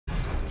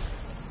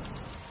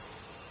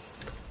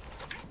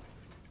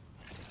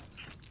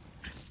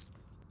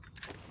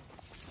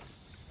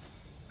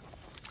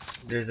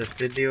There's a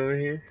 50 over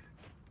here.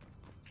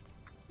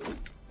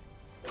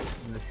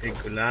 The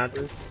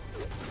circuladas.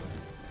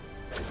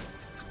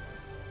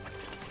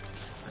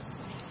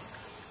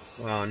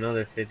 Wow,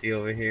 another 50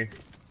 over here.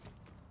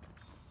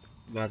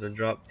 About to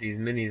drop these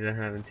minis I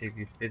have and take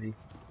these 50s.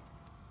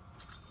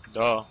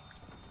 Duh.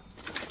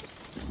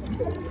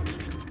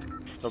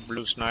 The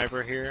blue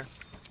sniper here.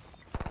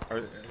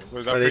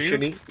 Was that Are for they you?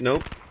 shooting?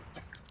 Nope.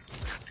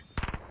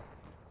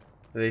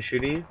 Are they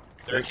shooting you?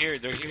 They're here,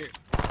 they're here.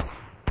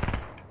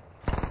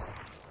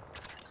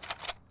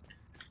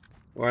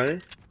 Where are they?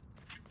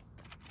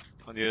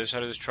 On the other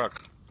side of this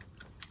truck.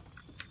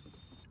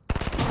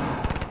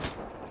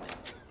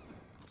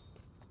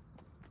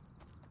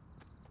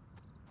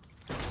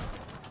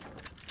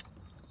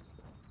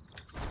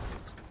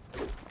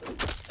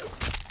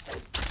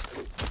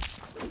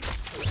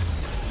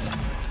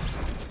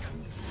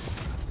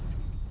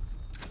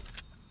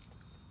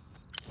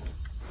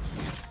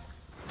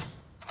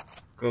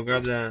 Go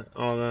grab that,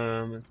 all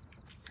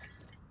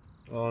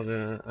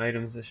the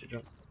items that should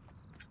drop.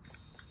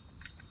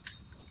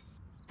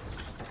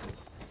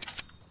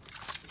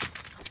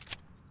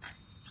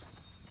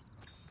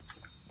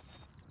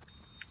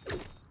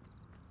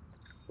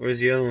 Where's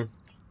the other one?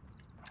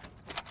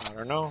 I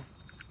don't know.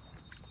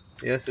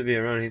 He has to be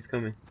around, he's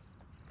coming.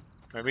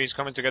 Maybe he's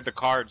coming to get the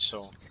card,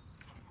 so.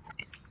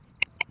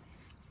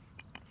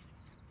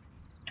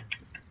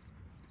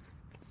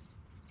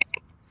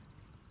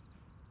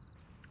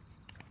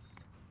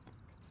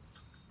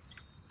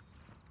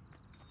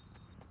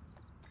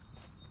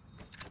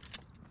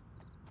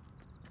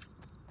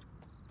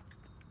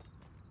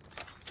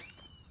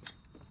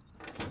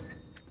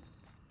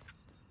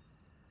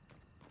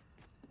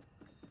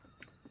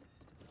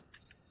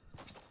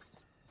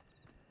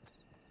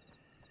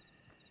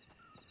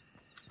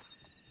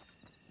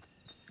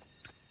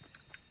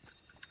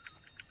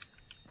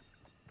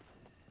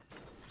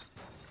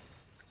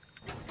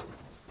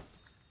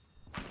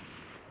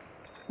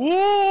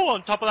 Ooh,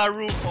 on top of that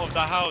roof of the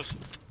house.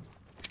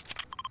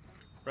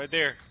 Right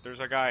there, there's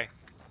a guy.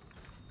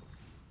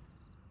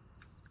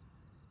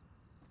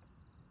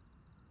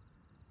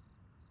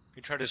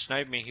 He tried to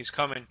snipe me, he's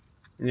coming.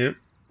 Yep.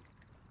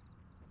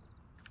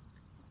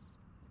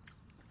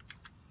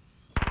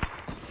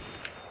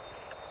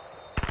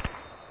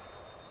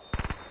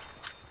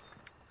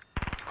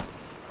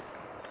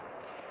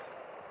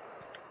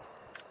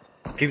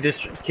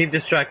 Keep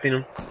distracting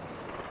him.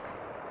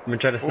 I'm gonna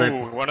try to snipe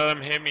Ooh, him. one of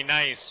them hit me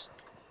nice.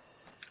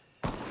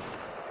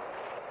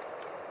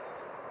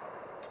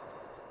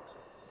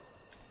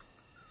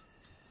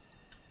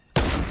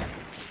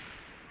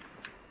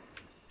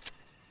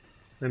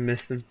 I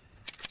missed him.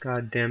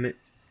 God damn it.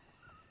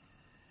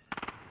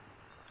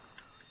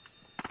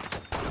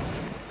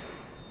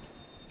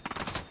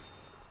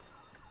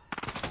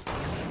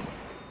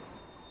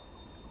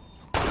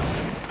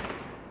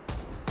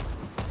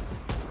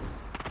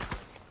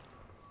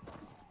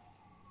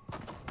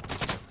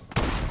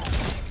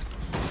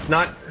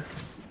 Not.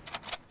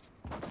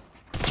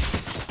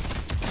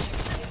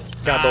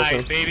 Got both of Nice,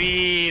 them.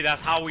 baby.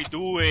 That's how we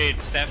do it,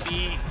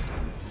 Steffi.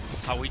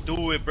 How we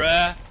do it,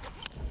 bruh.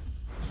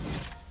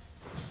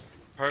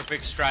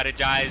 Perfect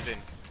strategizing.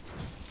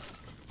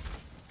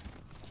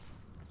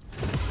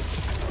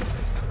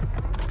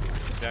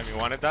 Damn, you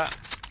wanted that?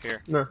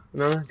 Here. No,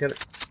 get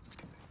it.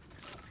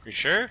 You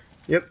sure?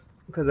 Yep,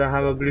 because I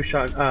have a blue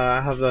shot.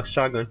 I have a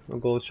shotgun, a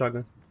gold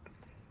shotgun.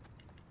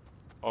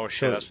 Oh shit,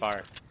 So- that's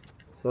fire.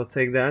 So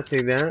take that,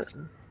 take that.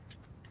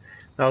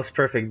 That was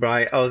perfect,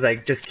 bro. I was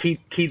like, just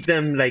keep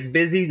them like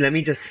busy. Let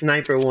me just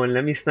sniper one.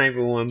 Let me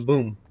sniper one.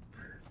 Boom.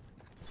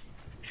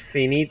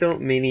 Finito,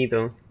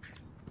 minito.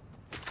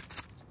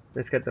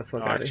 Let's get the fuck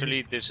No, out of here.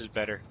 actually, this is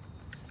better.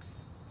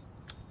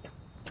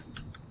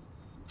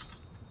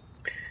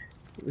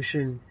 We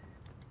should.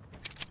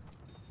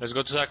 Let's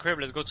go to that crib.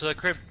 Let's go to that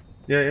crib.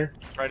 Yeah, yeah.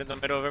 It's right in the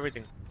middle of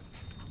everything.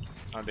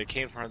 They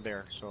came from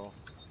there, so.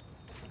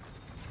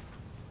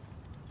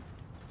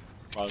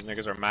 Well, those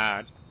niggas are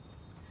mad.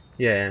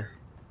 Yeah.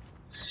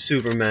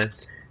 Super mad.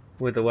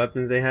 With the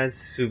weapons they had,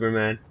 super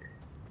mad.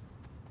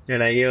 They're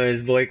like, yo,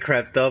 his boy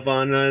crept up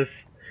on us.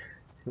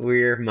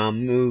 We're my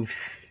moves.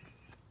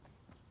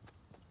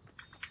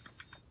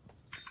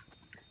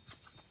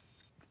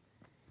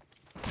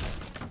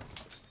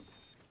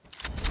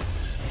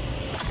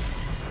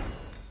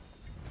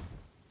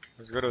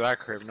 Let's go to that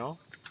crib, no?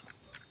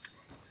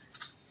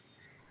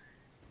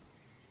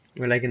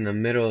 We're like in the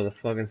middle of the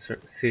fucking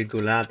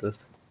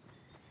circulatas.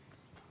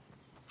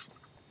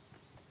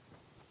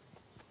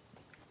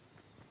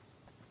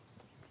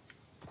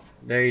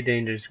 Very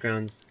dangerous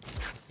grounds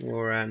where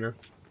we're at now.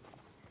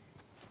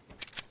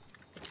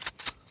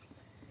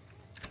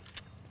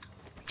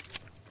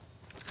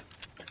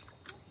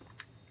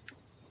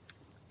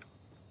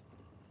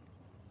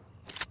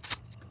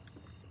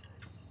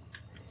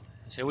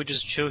 Say we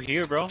just chill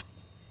here, bro.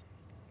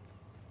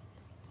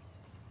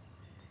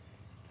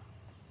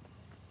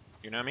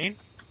 You know what I mean?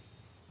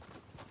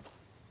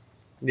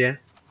 Yeah.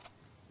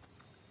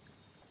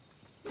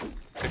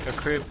 Pick a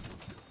crib.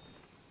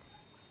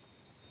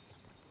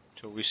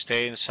 So we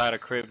stay inside a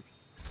crib.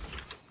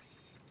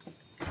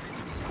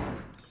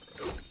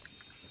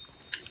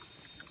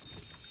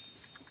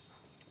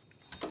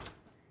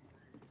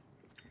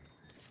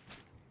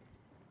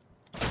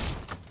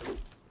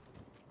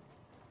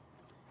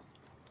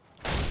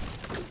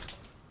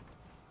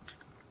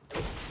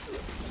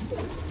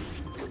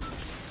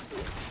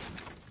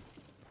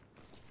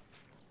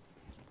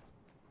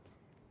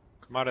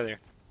 Come out of there.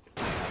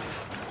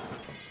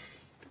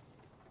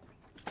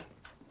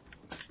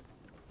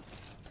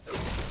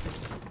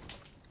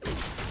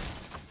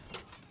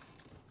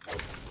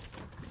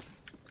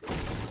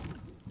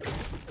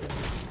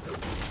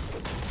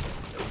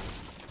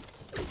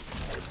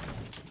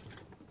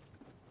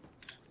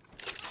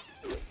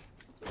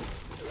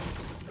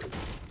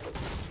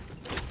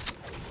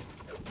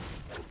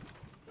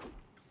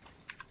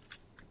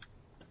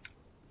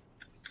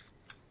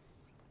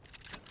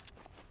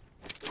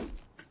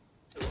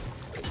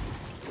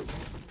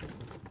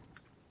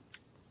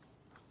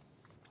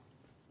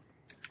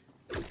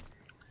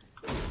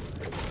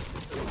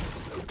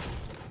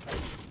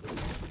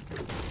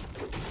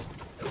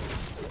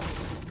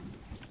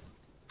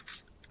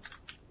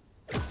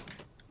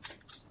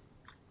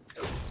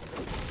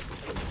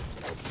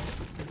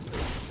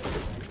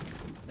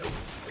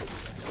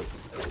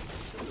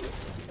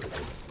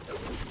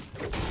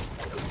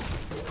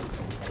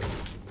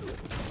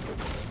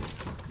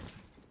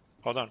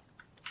 Hold on.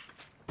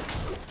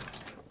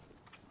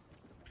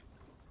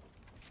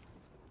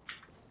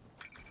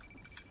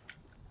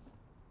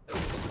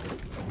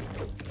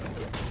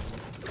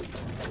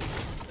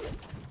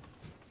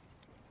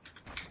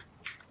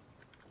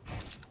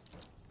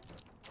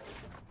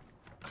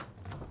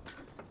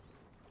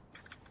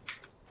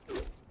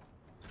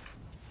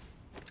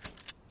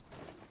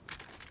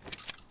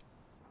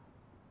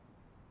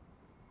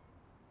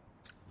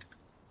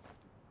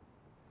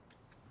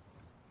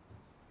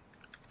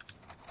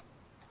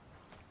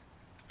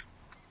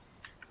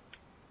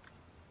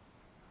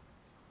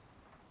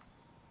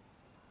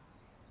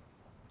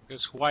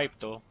 It's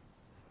wiped though.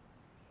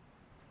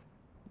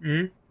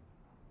 Mm?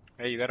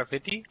 Hey, you got a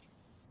 50?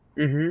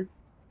 Mm-hmm.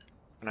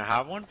 Can I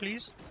have one,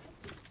 please?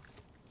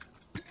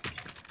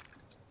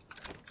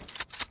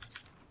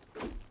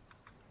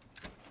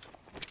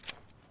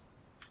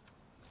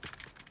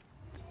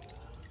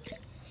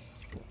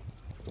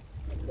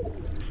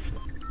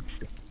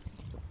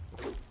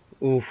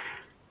 Oof.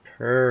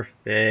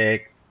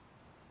 Perfect.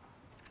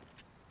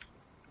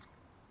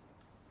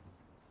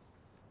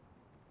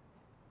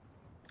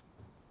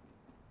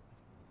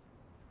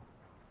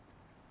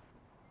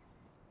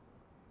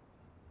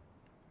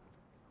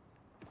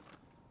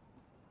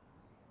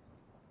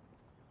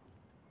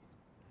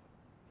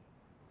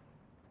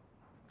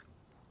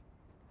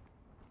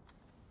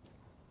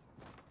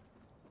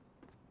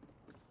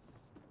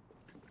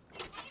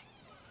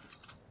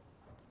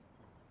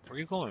 Where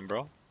you going,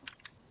 bro?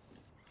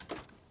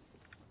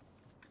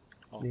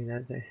 Oh. Yeah,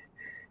 that's it.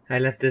 I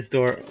left this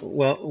door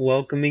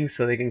welcoming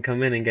so they can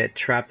come in and get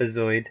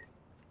trapezoid.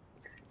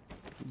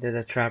 There's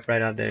a trap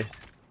right out there.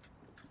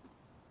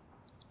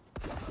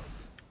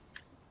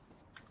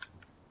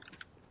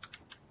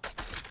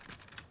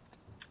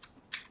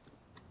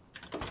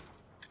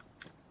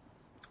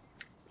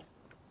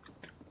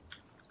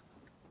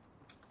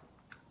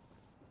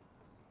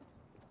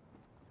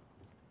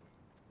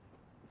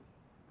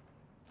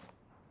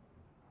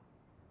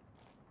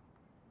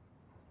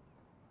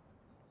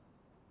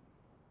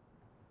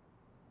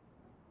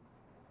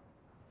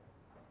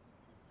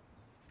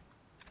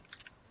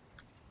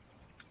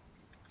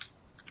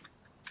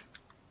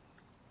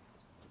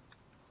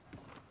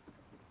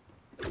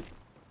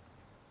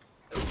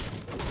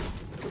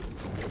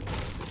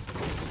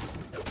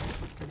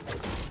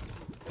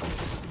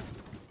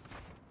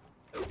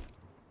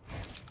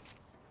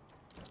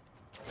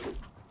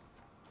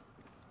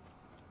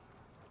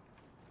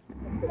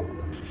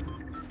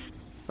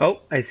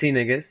 Oh, I see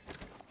niggas.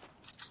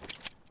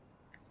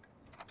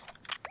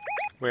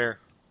 Where?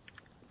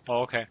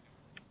 Oh, okay.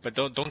 But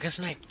don't get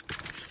sniped.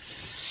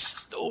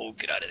 Oh,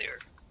 get out of there.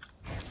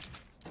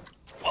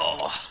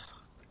 Oh.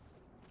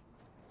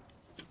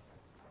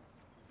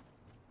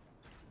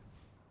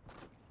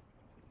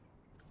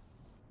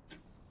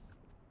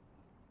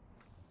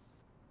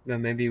 But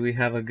maybe we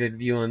have a good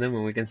view on them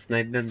and we can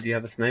snipe them. Do you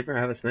have a sniper?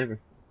 I have a sniper.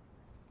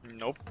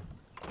 Nope.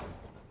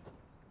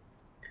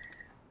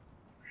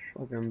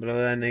 Fucking blow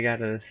that nigga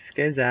out of the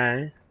skid's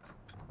eye.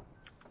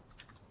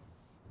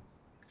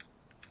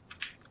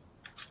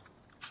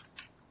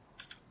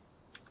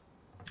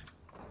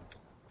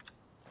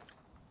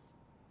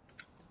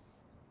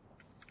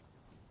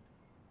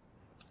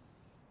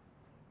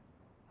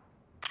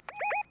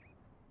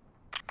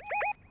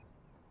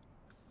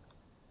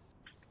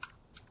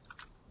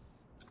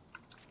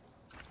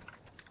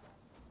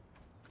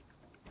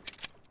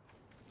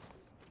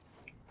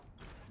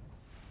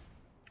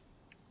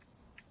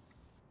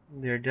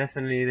 They're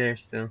definitely there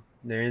still.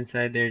 They're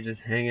inside there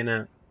just hanging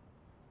out.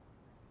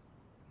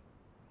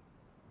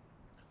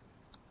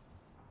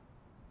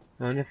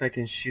 I wonder if I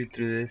can shoot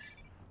through this.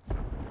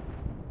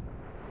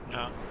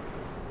 No.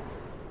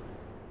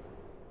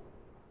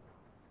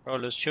 Bro,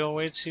 let's chill and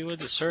wait, see what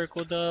the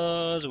circle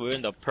does. We're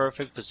in the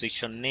perfect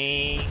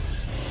positioning.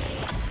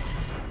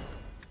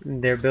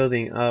 They're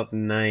building up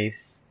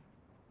nice.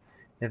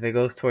 If it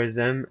goes towards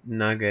them,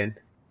 not good.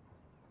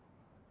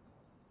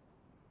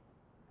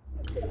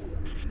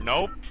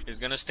 Nope. It's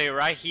gonna stay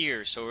right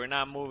here, so we're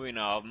not moving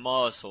a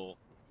muscle.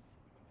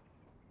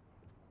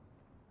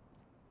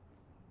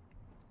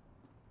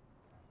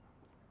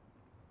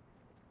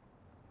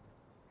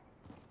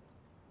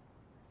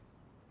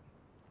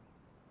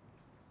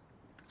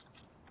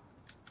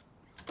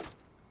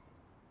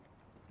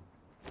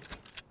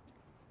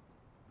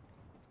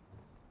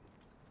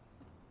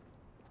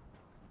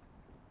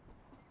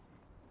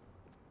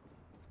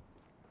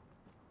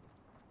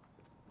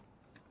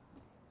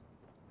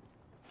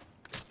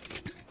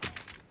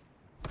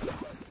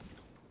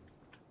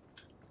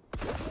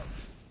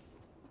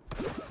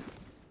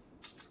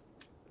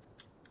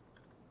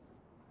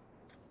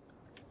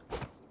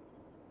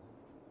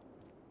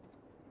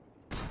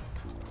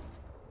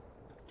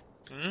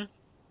 Hmm?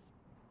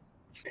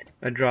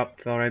 A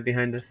drop fell right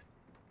behind us.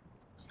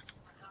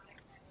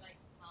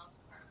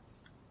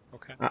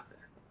 Okay.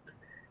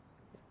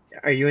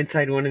 Are you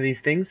inside one of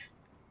these things?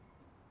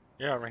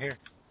 Yeah, right here.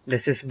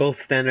 Let's just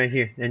both stand right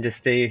here and just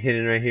stay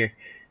hidden right here.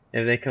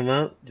 If they come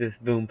out,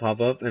 just boom, pop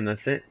up, and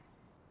that's it.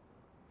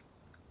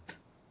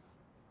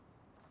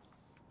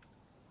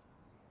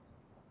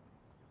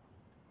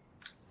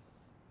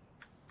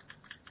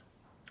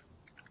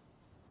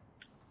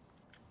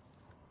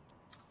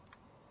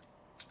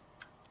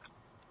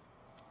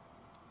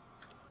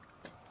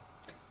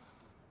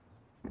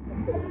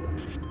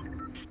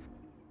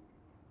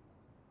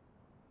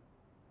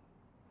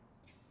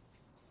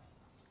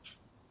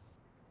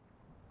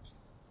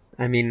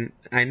 I mean,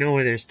 I know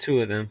where there's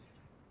 2 of them,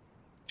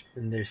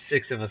 and there's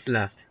 6 of us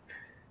left.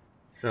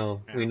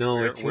 So Yeah, we know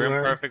where 2 we're in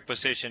are. perfect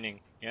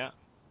positioning. Yeah.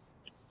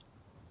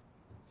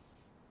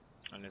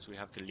 Unless we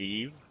have to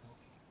leave,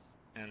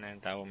 and then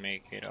that will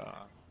make it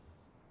a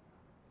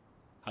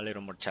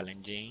little more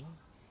challenging.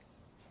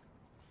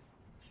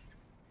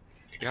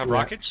 You have Yeah.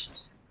 rockets?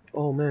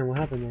 Oh man, what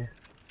happened there?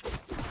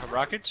 Have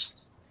rockets?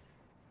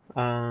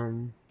 Yep.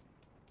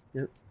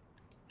 Can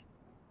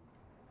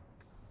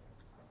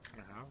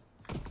I have?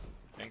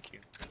 Thank you.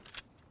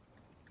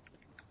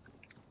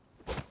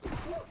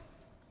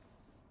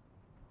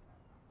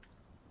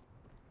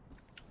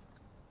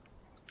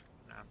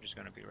 Nah, I'm just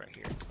gonna be right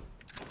here.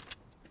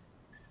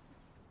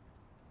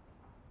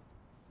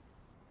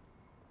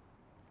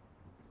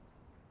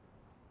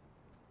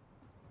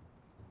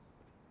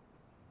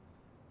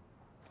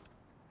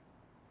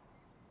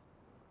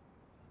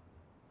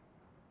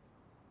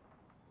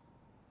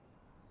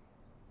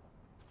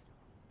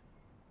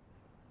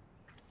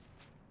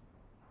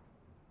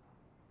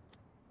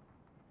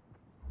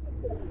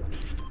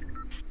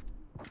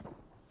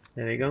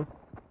 There they go.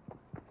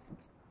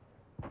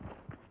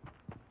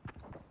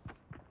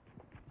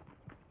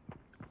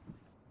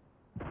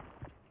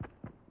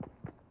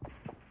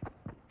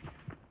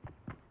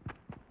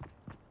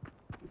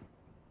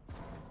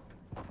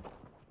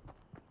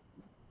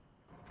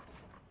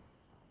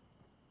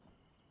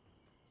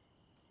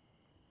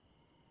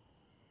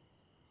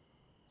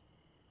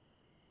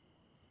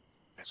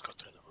 Let's go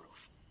through the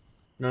roof.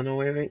 No, no,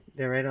 wait.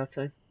 They're right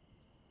outside.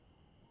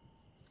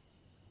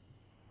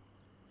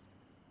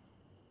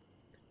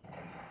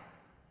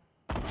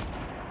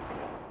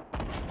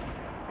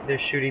 They're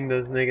shooting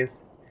those niggas.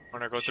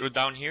 Wanna go through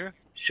down here?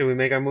 Should we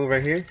make our move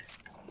right here?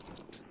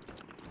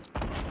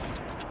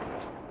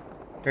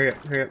 Hurry up,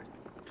 hurry up.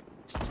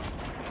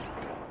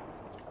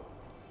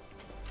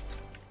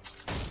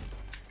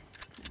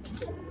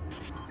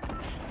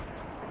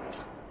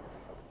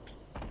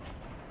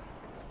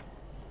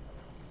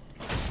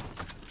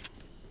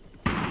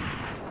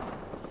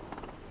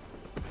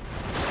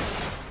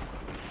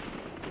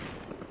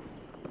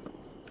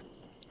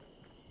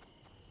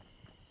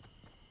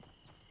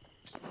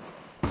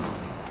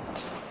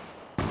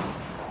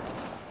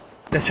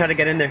 Let's try to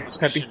get in there,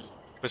 Peppy.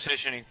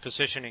 Positioning.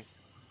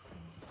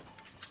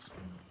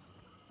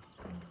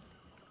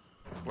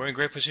 We're in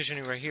great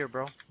positioning right here,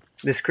 bro.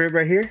 This crib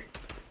right here?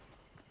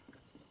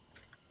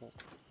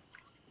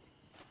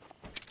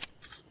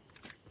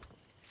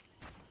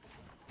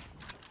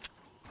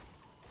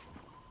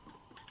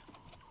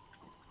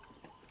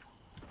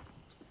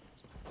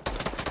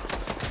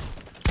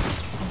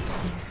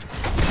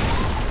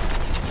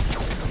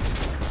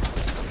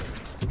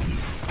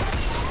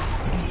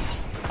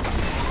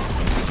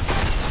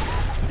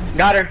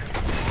 Got her.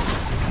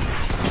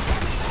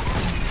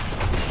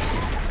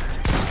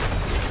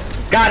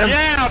 Got him.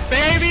 Yeah,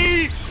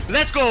 baby!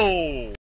 Let's go!